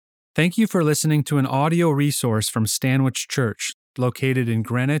Thank you for listening to an audio resource from Stanwich Church, located in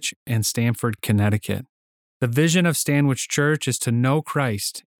Greenwich and Stamford, Connecticut. The vision of Stanwich Church is to know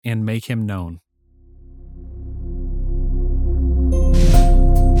Christ and make him known.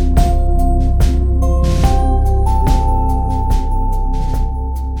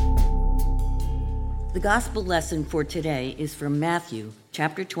 The gospel lesson for today is from Matthew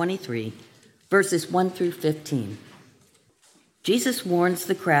chapter 23, verses 1 through 15. Jesus warns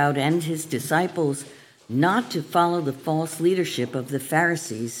the crowd and his disciples not to follow the false leadership of the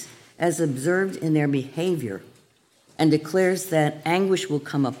Pharisees as observed in their behavior, and declares that anguish will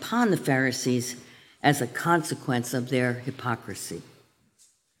come upon the Pharisees as a consequence of their hypocrisy.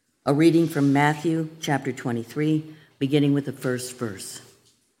 A reading from Matthew chapter 23, beginning with the first verse.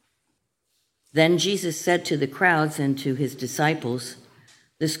 Then Jesus said to the crowds and to his disciples,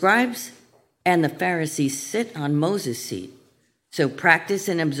 "The scribes and the Pharisees sit on Moses' seat. So practice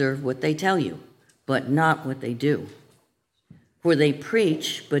and observe what they tell you, but not what they do. For they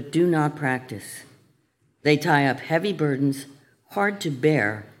preach, but do not practice. They tie up heavy burdens, hard to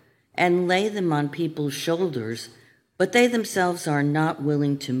bear, and lay them on people's shoulders, but they themselves are not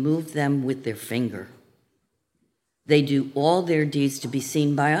willing to move them with their finger. They do all their deeds to be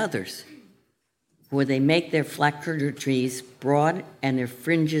seen by others, for they make their flax trees broad and their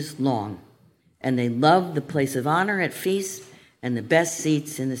fringes long, and they love the place of honor at feasts and the best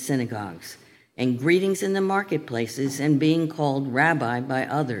seats in the synagogues, and greetings in the marketplaces, and being called rabbi by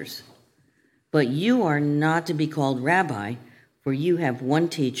others. But you are not to be called rabbi, for you have one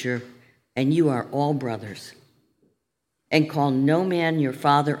teacher, and you are all brothers. And call no man your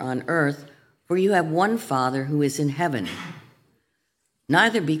father on earth, for you have one Father who is in heaven.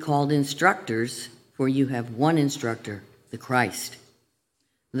 Neither be called instructors, for you have one instructor, the Christ.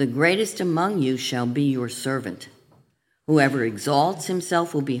 The greatest among you shall be your servant. Whoever exalts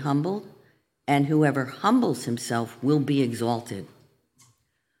himself will be humbled, and whoever humbles himself will be exalted.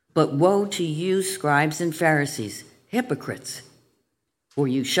 But woe to you, scribes and Pharisees, hypocrites! For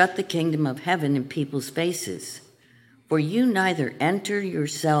you shut the kingdom of heaven in people's faces. For you neither enter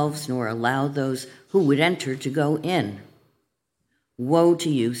yourselves nor allow those who would enter to go in. Woe to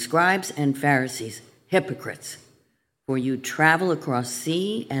you, scribes and Pharisees, hypocrites! For you travel across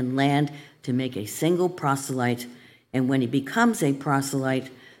sea and land to make a single proselyte, and when he becomes a proselyte,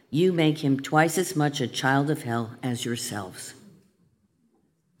 you make him twice as much a child of hell as yourselves.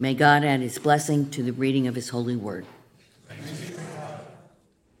 May God add his blessing to the reading of his holy word.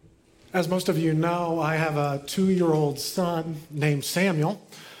 As most of you know, I have a 2-year-old son named Samuel.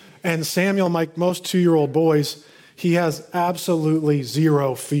 And Samuel, like most 2-year-old boys, he has absolutely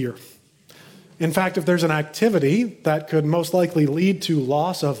zero fear. In fact, if there's an activity that could most likely lead to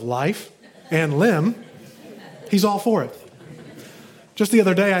loss of life and limb, he's all for it. Just the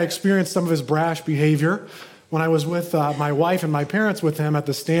other day, I experienced some of his brash behavior when I was with my wife and my parents with him at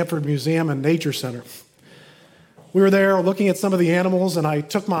the Stamford Museum and Nature Center. We were there looking at some of the animals, and I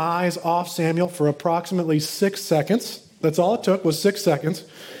took my eyes off Samuel for approximately 6 seconds. That's all it took, was 6 seconds.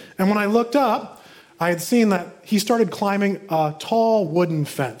 And when I looked up, I had seen that he started climbing a tall wooden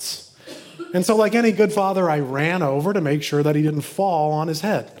fence. And so like any good father, I ran over to make sure that he didn't fall on his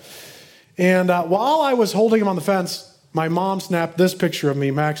head. And while I was holding him on the fence, my mom snapped this picture of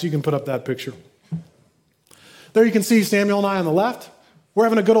me. Max, you can put up that picture. There you can see Samuel and I on the left. We're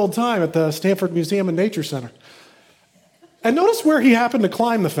having a good old time at the Stamford Museum and Nature Center. And notice where he happened to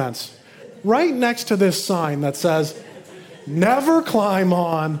climb the fence. Right next to this sign that says, "Never climb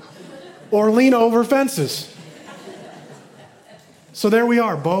on or lean over fences." So there we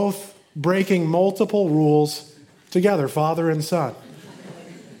are, both breaking multiple rules together, father and son.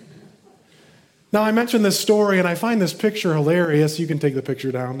 Now, I mentioned this story, and I find this picture hilarious. You can take the picture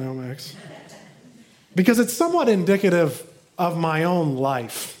down now, Max. Because it's somewhat indicative of my own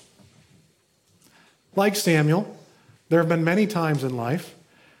life. Like Samuel, there have been many times in life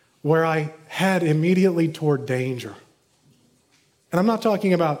where I head immediately toward danger. And I'm not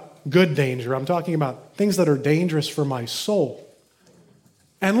talking about good danger. I'm talking about things that are dangerous for my soul.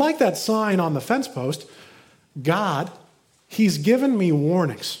 And like that sign on the fence post, God, he's given me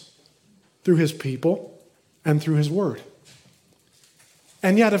warnings through his people and through his word.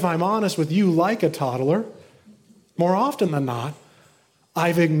 And yet, if I'm honest with you, like a toddler, more often than not,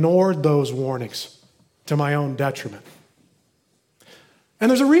 I've ignored those warnings to my own detriment.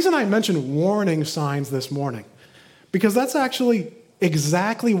 And there's a reason I mentioned warning signs this morning, because that's actually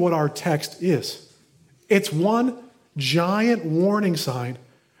exactly what our text is. It's one giant warning sign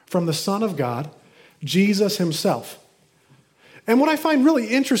from the Son of God, Jesus himself. And what I find really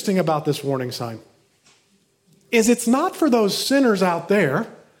interesting about this warning sign is it's not for those sinners out there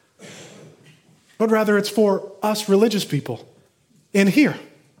but rather it's for us religious people in here.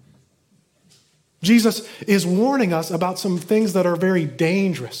 Jesus is warning us about some things that are very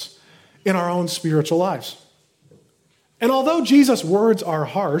dangerous in our own spiritual lives. And although Jesus' words are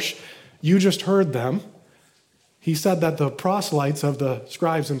harsh, you just heard them, he said that the proselytes of the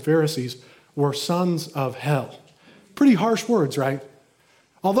scribes and Pharisees were sons of hell. Pretty harsh words, right?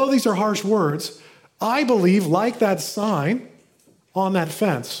 Although these are harsh words, I believe, like that sign on that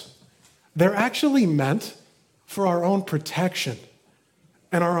fence, they're actually meant for our own protection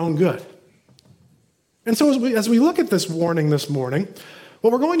and our own good. And so as we look at this warning this morning,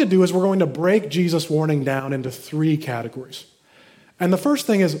 what we're going to do is we're going to break Jesus' warning down into 3 categories. And the first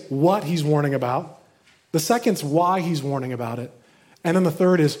thing is what he's warning about. The second's why he's warning about it. And then the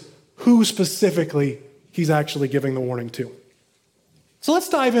third is who specifically he's actually giving the warning to. So let's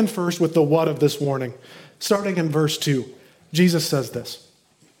dive in first with the what of this warning. Starting in verse 2, Jesus says this: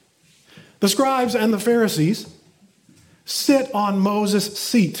 "The scribes and the Pharisees sit on Moses'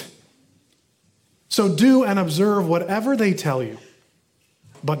 seat. So do and observe whatever they tell you,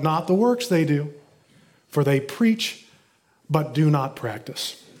 but not the works they do, for they preach but do not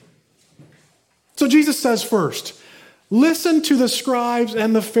practice." So Jesus says first, listen to the scribes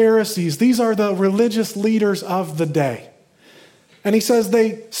and the Pharisees. These are the religious leaders of the day. And he says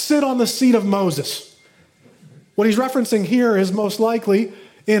they sit on the seat of Moses. What he's referencing here is most likely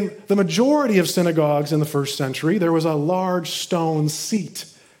in the majority of synagogues in the first century, there was a large stone seat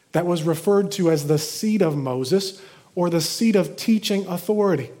that was referred to as the seat of Moses or the seat of teaching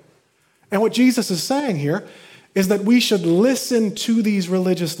authority. And what Jesus is saying here is that we should listen to these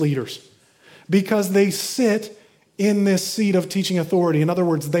religious leaders because they sit in this seat of teaching authority. In other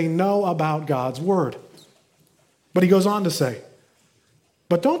words, they know about God's word. But he goes on to say,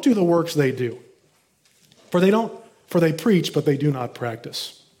 but don't do the works they do, for they preach, but they do not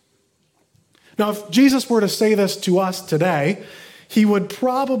practice. Now, if Jesus were to say this to us today, he would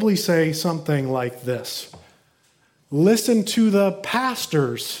probably say something like this: listen to the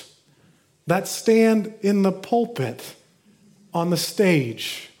pastors that stand in the pulpit, on the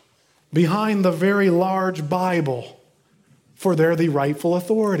stage, behind the very large Bible, for they're the rightful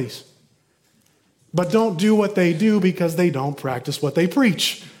authorities. But don't do what they do because they don't practice what they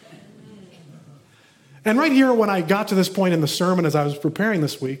preach. And right here, when I got to this point in the sermon as I was preparing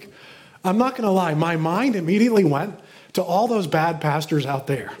this week, I'm not going to lie, my mind immediately went to all those bad pastors out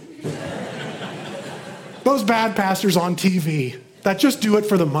there. Those bad pastors on TV that just do it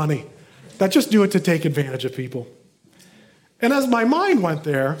for the money, that just do it to take advantage of people. And as my mind went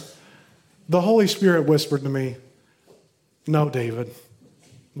there, the Holy Spirit whispered to me, no, David,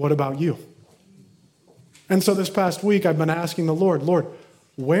 what about you? And so this past week, I've been asking the Lord,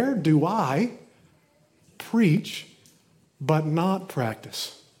 where do I preach but not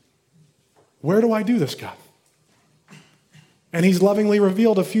practice? Where do I do this, God? And he's lovingly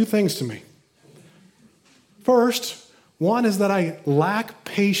revealed a few things to me. First, one is that I lack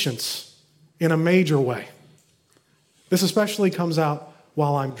patience in a major way. This especially comes out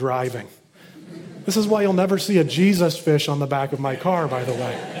while I'm driving. This is why you'll never see a Jesus fish on the back of my car, by the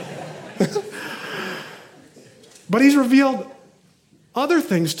way. But he's revealed other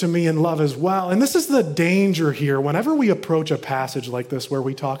things to me in love as well. And this is the danger here. Whenever we approach a passage like this where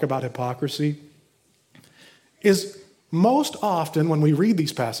we talk about hypocrisy, is most often when we read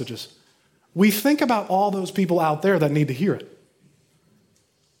these passages, we think about all those people out there that need to hear it.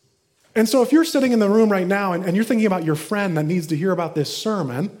 And so if you're sitting in the room right now and you're thinking about your friend that needs to hear about this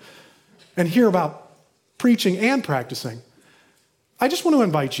sermon and hear about preaching and practicing, I just want to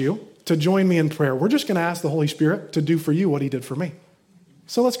invite you to join me in prayer. We're just going to ask the Holy Spirit to do for you what he did for me.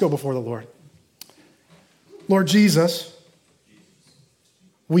 So let's go before the Lord. Lord Jesus,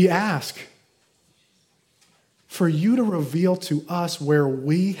 we ask for you to reveal to us where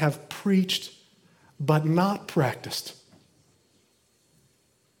we have preached but not practiced.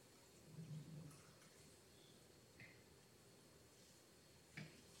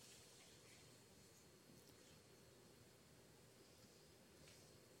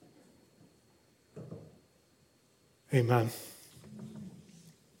 Amen.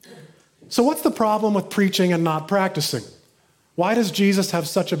 So what's the problem with preaching and not practicing? Why does Jesus have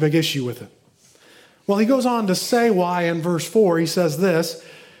such a big issue with it? Well, he goes on to say why in verse 4. He says this: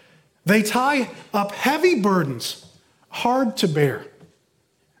 they tie up heavy burdens, hard to bear,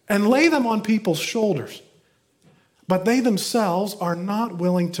 and lay them on people's shoulders, but they themselves are not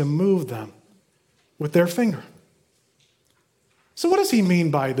willing to move them with their finger. So what does he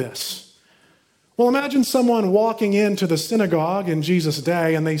mean by this? Well, imagine someone walking into the synagogue in Jesus'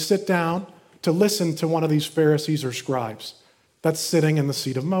 day and they sit down to listen to one of these Pharisees or scribes that's sitting in the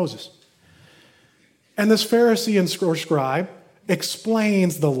seat of Moses. And this Pharisee and scribe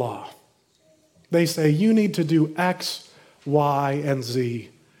explains the law. They say, you need to do X, Y, and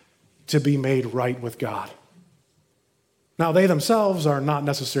Z to be made right with God. Now, they themselves are not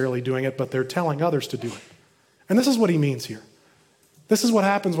necessarily doing it, but they're telling others to do it. And this is what he means here. This is what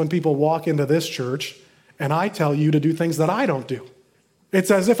happens when people walk into this church and I tell you to do things that I don't do. It's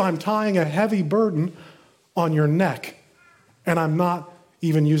as if I'm tying a heavy burden on your neck and I'm not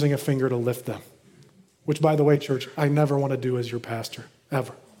even using a finger to lift them. Which, by the way, church, I never want to do as your pastor,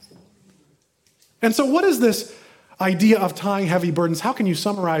 ever. And so what is this idea of tying heavy burdens? How can you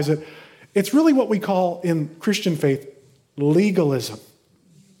summarize it? It's really what we call in Christian faith legalism.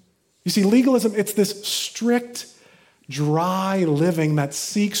 You see, legalism, it's this strict, dry living that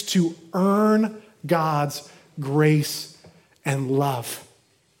seeks to earn God's grace and love.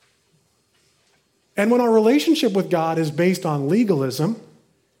 And when our relationship with God is based on legalism,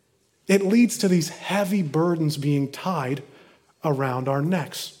 it leads to these heavy burdens being tied around our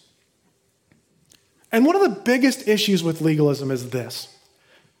necks. And one of the biggest issues with legalism is this,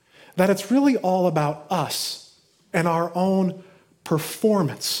 that it's really all about us and our own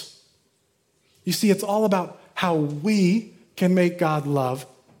performance. You see, it's all about how we can make God love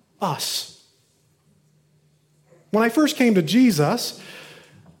us. When I first came to Jesus,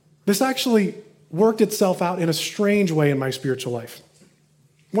 this actually worked itself out in a strange way in my spiritual life.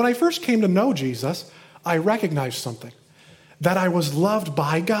 When I first came to know Jesus, I recognized something, that I was loved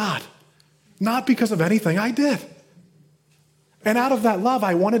by God, not because of anything I did. And out of that love,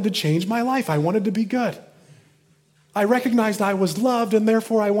 I wanted to change my life. I wanted to be good. I recognized I was loved, and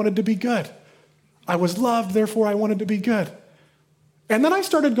therefore I wanted to be good. I was loved, therefore I wanted to be good. And then I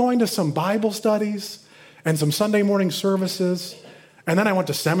started going to some Bible studies and some Sunday morning services. And then I went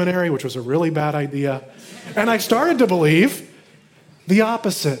to seminary, which was a really bad idea. And I started to believe the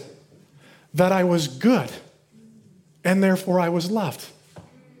opposite, that I was good, and therefore I was loved.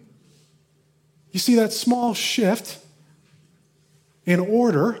 You see, that small shift in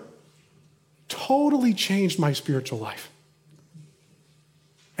order totally changed my spiritual life.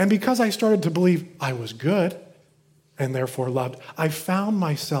 And because I started to believe I was good and therefore loved, I found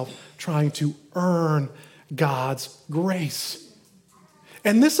myself trying to earn God's grace.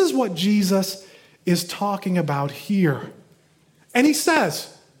 And this is what Jesus is talking about here. And he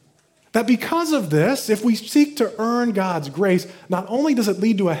says that because of this, if we seek to earn God's grace, not only does it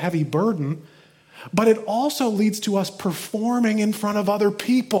lead to a heavy burden, but it also leads to us performing in front of other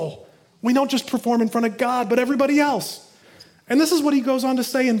people. We don't just perform in front of God, but everybody else. And this is what he goes on to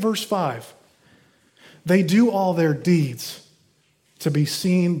say in verse 5. They do all their deeds to be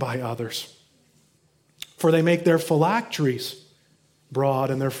seen by others, for they make their phylacteries broad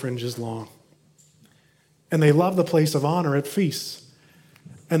and their fringes long. And they love the place of honor at feasts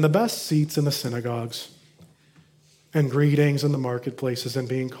and the best seats in the synagogues and greetings in the marketplaces and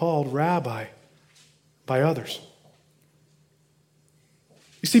being called rabbi by others.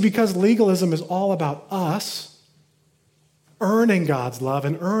 You see, because legalism is all about us earning God's love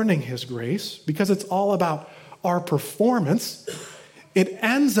and earning his grace, because it's all about our performance, it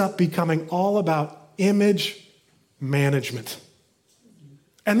ends up becoming all about image management.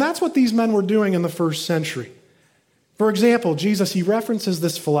 And that's what these men were doing in the first century. For example, Jesus, he references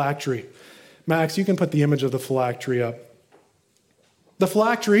this phylactery. Max, you can put the image of the phylactery up. The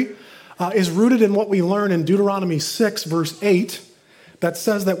phylactery is rooted in what we learn in Deuteronomy 6, verse 8, that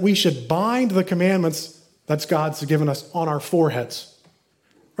says that we should bind the commandments that God's given us on our foreheads.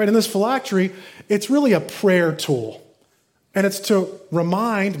 Right? In this phylactery, it's really a prayer tool. And it's to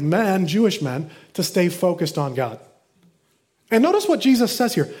remind men, Jewish men, to stay focused on God. And notice what Jesus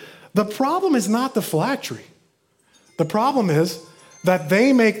says here. The problem is not the phylactery. The problem is that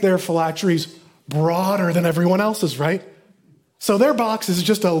they make their phylacteries broader than everyone else's, right? So their box is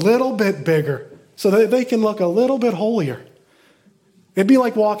just a little bit bigger so that they can look a little bit holier. It'd be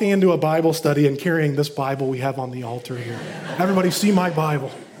like walking into a Bible study and carrying this Bible we have on the altar here. Everybody see my Bible.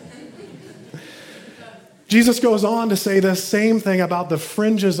 Jesus goes on to say the same thing about the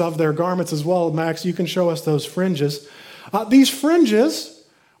fringes of their garments as well. Max, you can show us those fringes. These fringes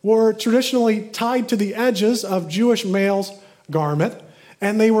were traditionally tied to the edges of Jewish males' garment,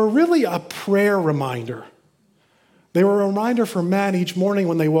 and they were really a prayer reminder. They were a reminder for men each morning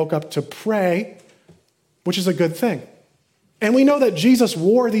when they woke up to pray, which is a good thing. And we know that Jesus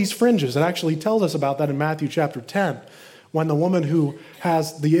wore these fringes. It actually tells us about that in Matthew chapter 10, when the woman who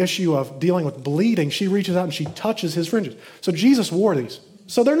has the issue of dealing with bleeding, she reaches out and she touches his fringes. So Jesus wore these.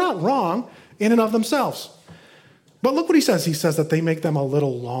 So they're not wrong in and of themselves. But look what he says. He says that they make them a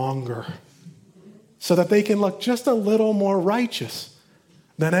little longer so that they can look just a little more righteous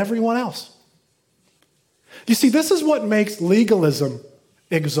than everyone else. You see, this is what makes legalism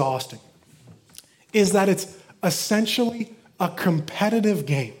exhausting, is that it's essentially a competitive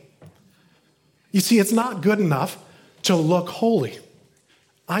game. You see, it's not good enough to look holy.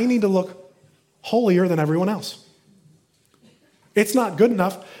 I need to look holier than everyone else. It's not good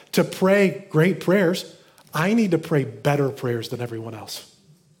enough to pray great prayers. I need to pray better prayers than everyone else.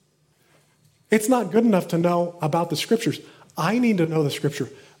 It's not good enough to know about the scriptures. I need to know the scripture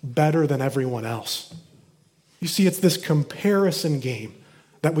better than everyone else. You see, it's this comparison game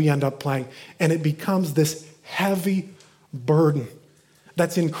that we end up playing, and it becomes this heavy burden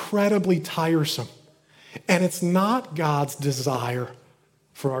that's incredibly tiresome. And it's not God's desire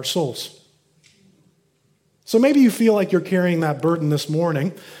for our souls. So maybe you feel like you're carrying that burden this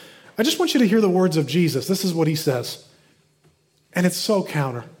morning. I just want you to hear the words of Jesus. This is what he says. And it's so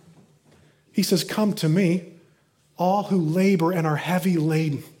counter. He says, "Come to me, all who labor and are heavy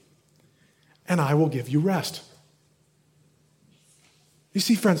laden, and I will give you rest." You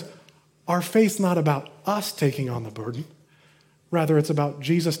see, friends, our faith's not about us taking on the burden. Rather, it's about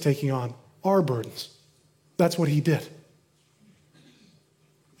Jesus taking on our burdens. That's what he did.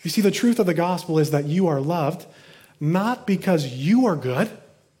 You see, the truth of the gospel is that you are loved not because you are good,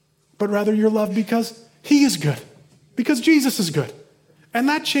 but rather you're loved because he is good, because Jesus is good. And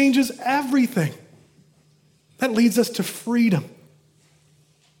that changes everything. That leads us to freedom.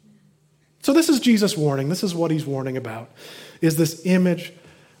 So this is Jesus' warning. This is what he's warning about, is this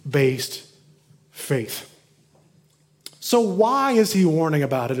image-based faith. So why is he warning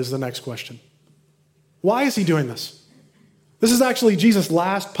about it is the next question. Why is he doing this? This is actually Jesus'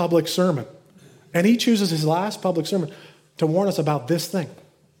 last public sermon. And he chooses his last public sermon to warn us about this thing.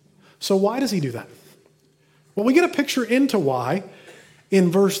 So why does he do that? Well, we get a picture into why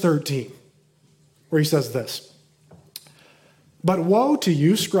in verse 13, where he says this. "But woe to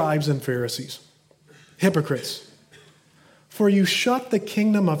you, scribes and Pharisees, hypocrites, for you shut the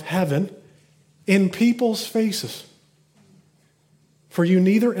kingdom of heaven in people's faces. For you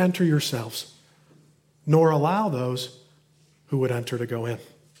neither enter yourselves, nor allow those who would enter to go in."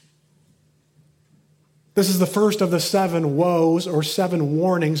 This is the first of the 7 woes or 7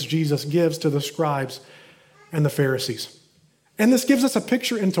 warnings Jesus gives to the scribes and the Pharisees. And this gives us a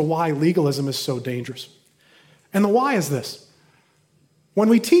picture into why legalism is so dangerous. And the why is this. When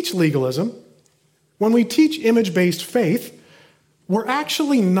we teach legalism, when we teach image-based faith, we're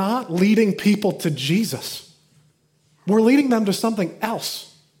actually not leading people to Jesus. We're leading them to something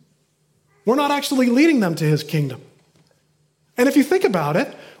else. We're not actually leading them to his kingdom. And if you think about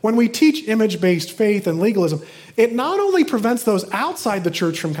it, when we teach image-based faith and legalism, it not only prevents those outside the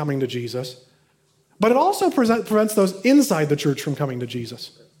church from coming to Jesus, but it also prevents those inside the church from coming to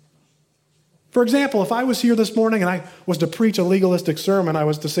Jesus. For example, if I was here this morning and I was to preach a legalistic sermon, I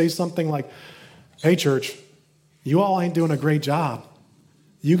was to say something like, "Hey, church, you all ain't doing a great job.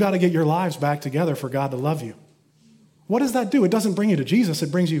 You got to get your lives back together for God to love you." What does that do? It doesn't bring you to Jesus.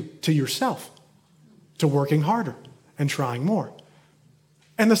 It brings you to yourself, to working harder and trying more.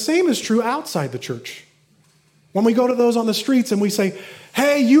 And the same is true outside the church. When we go to those on the streets and we say,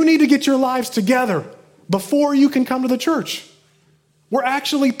 "Hey, you need to get your lives together before you can come to the church," we're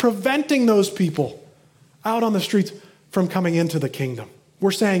actually preventing those people out on the streets from coming into the kingdom.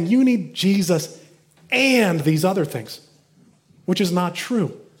 We're saying you need Jesus and these other things, which is not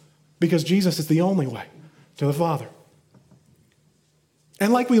true, because Jesus is the only way to the Father.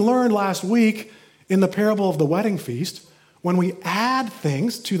 And like we learned last week in the parable of the wedding feast, when we add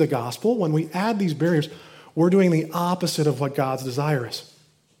things to the gospel, when we add these barriers, we're doing the opposite of what God's desire is.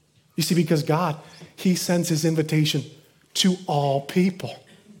 You see, because God, he sends his invitation to all people.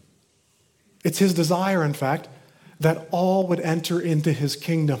 It's his desire, in fact, that all would enter into his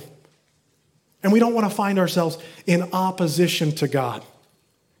kingdom. And we don't want to find ourselves in opposition to God.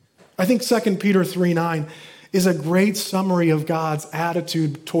 I think 2 Peter 3:9 is a great summary of God's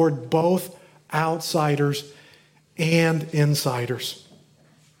attitude toward both outsiders and insiders.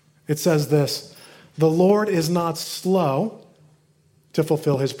 It says this, "The Lord is not slow to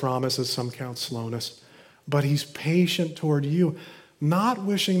fulfill his promises," some count slowness, "but he's patient toward you, not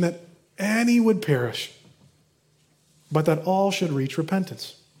wishing that any would perish, but that all should reach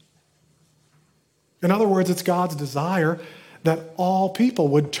repentance." In other words, it's God's desire that all people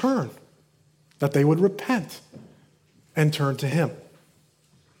would turn, that they would repent and turn to him.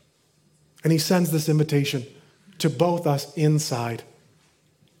 And he sends this invitation to both us inside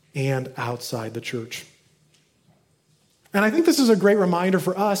and outside the church. And I think this is a great reminder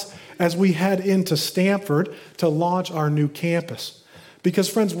for us as we head into Stanford to launch our new campus. Because,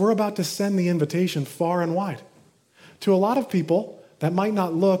 friends, we're about to send the invitation far and wide to a lot of people that might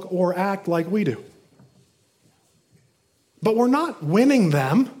not look or act like we do. But we're not winning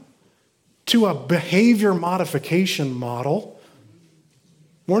them to a behavior modification model.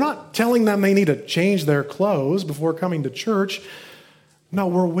 We're not telling them they need to change their clothes before coming to church. No,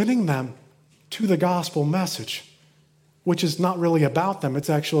 we're winning them to the gospel message, which is not really about them. It's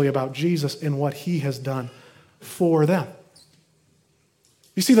actually about Jesus and what he has done for them.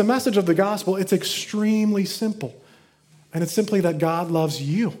 You see, the message of the gospel, it's extremely simple. And it's simply that God loves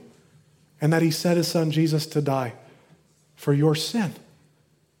you and that he sent his son Jesus to die for your sin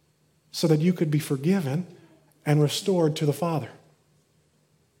so that you could be forgiven and restored to the Father.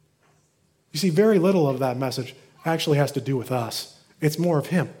 You see, very little of that message actually has to do with us. It's more of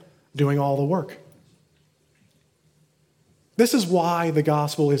him doing all the work. This is why the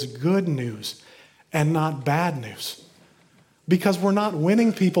gospel is good news and not bad news. Because we're not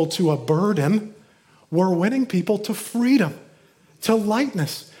winning people to a burden, we're winning people to freedom, to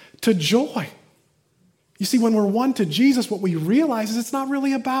lightness, to joy. You see, when we're won to Jesus, what we realize is it's not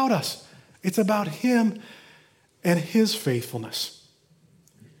really about us. It's about him and his faithfulness.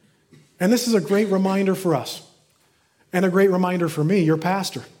 And this is a great reminder for us, and a great reminder for me, your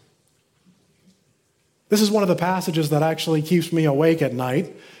pastor. This is one of the passages that actually keeps me awake at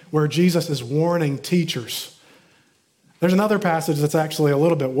night, where Jesus is warning teachers. There's another passage that's actually a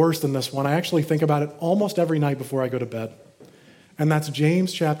little bit worse than this one. I actually think about it almost every night before I go to bed. And that's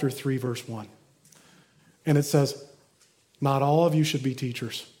James chapter 3, verse 1. And it says, not all of you should be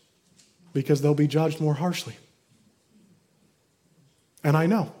teachers, because they'll be judged more harshly. And I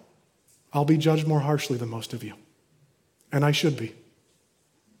know I'll be judged more harshly than most of you. And I should be.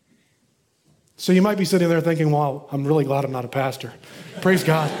 So you might be sitting there thinking, well, I'm really glad I'm not a pastor. Praise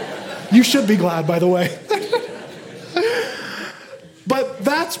God. You should be glad, by the way. But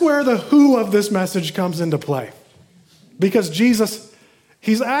that's where the who of this message comes into play. Because Jesus,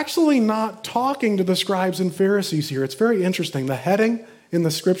 he's actually not talking to the scribes and Pharisees here. It's very interesting. The heading in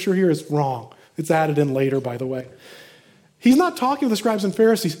the scripture here is wrong. It's added in later, by the way. He's not talking to the scribes and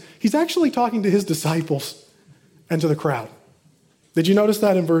Pharisees. He's actually talking to his disciples and to the crowd. Did you notice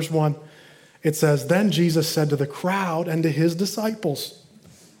that in verse 1? It says, then Jesus said to the crowd and to his disciples.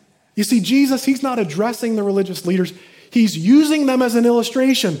 You see, Jesus, he's not addressing the religious leaders. He's using them as an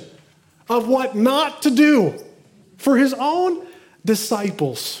illustration of what not to do for his own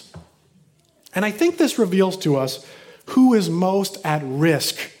disciples. And I think this reveals to us who is most at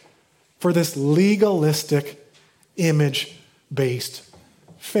risk for this legalistic, image-based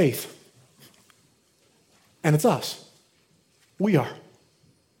faith. And it's us. We are.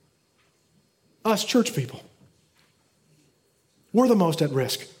 Us church people. We're the most at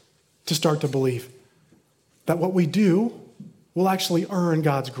risk to start to believe that what we do will actually earn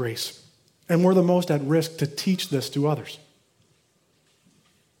God's grace. And we're the most at risk to teach this to others.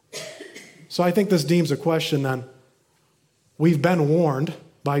 So I think this deems a question then. We've been warned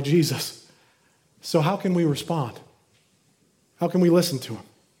by Jesus. So how can we respond? How can we listen to him?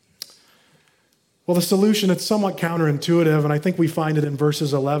 Well, the solution, it's somewhat counterintuitive, and I think we find it in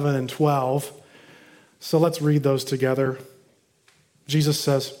verses 11 and 12. So let's read those together. Jesus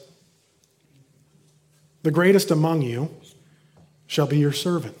says, the greatest among you shall be your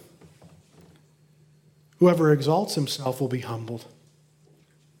servant. Whoever exalts himself will be humbled,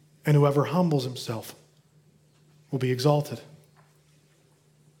 and whoever humbles himself will be exalted.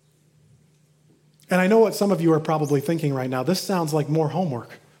 And I know what some of you are probably thinking right now. This sounds like more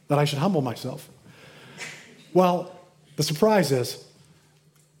homework, that I should humble myself. Well, the surprise is,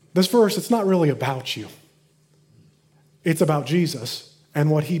 this verse, it's not really about you. It's about Jesus and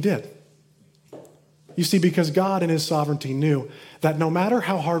what he did. You see, because God in his sovereignty knew that no matter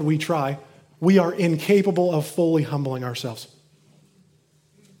how hard we try, we are incapable of fully humbling ourselves.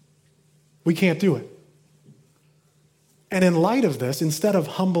 We can't do it. And in light of this, instead of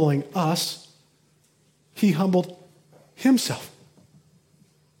humbling us, he humbled himself.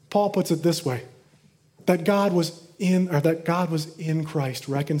 Paul puts it this way, that God was in Christ,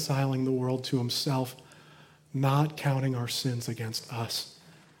 reconciling the world to himself, not counting our sins against us.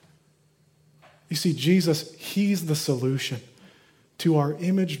 You see, Jesus, he's the solution to our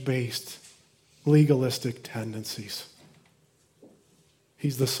image-based, legalistic tendencies.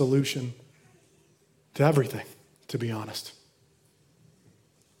 He's the solution to everything, to be honest.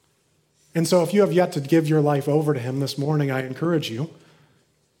 And so if you have yet to give your life over to him this morning, I encourage you.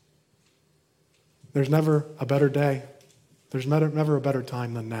 There's never a better day. There's never a better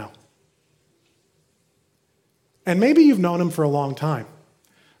time than now. And maybe you've known him for a long time,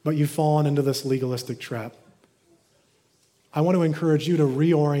 but you've fallen into this legalistic trap. I want to encourage you to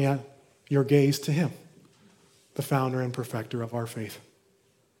reorient your gaze to him, the founder and perfecter of our faith.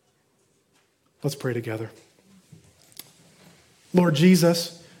 Let's pray together. Lord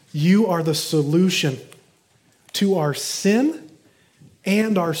Jesus, you are the solution to our sin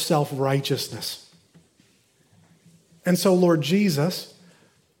and our self-righteousness. And so, Lord Jesus,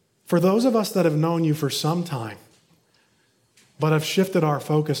 for those of us that have known you for some time, but have shifted our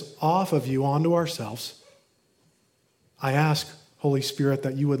focus off of you onto ourselves, I ask, Holy Spirit,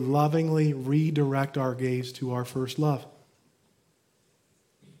 that you would lovingly redirect our gaze to our first love.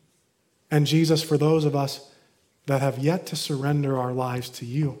 And Jesus, for those of us that have yet to surrender our lives to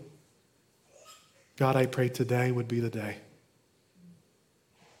you, God, I pray today would be the day.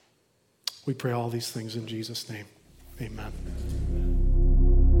 We pray all these things in Jesus' name. Amen.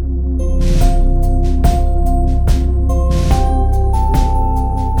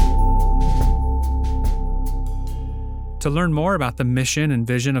 To learn more about the mission and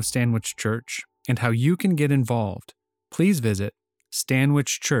vision of Stanwich Church and how you can get involved, please visit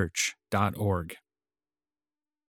stanwichchurch.org.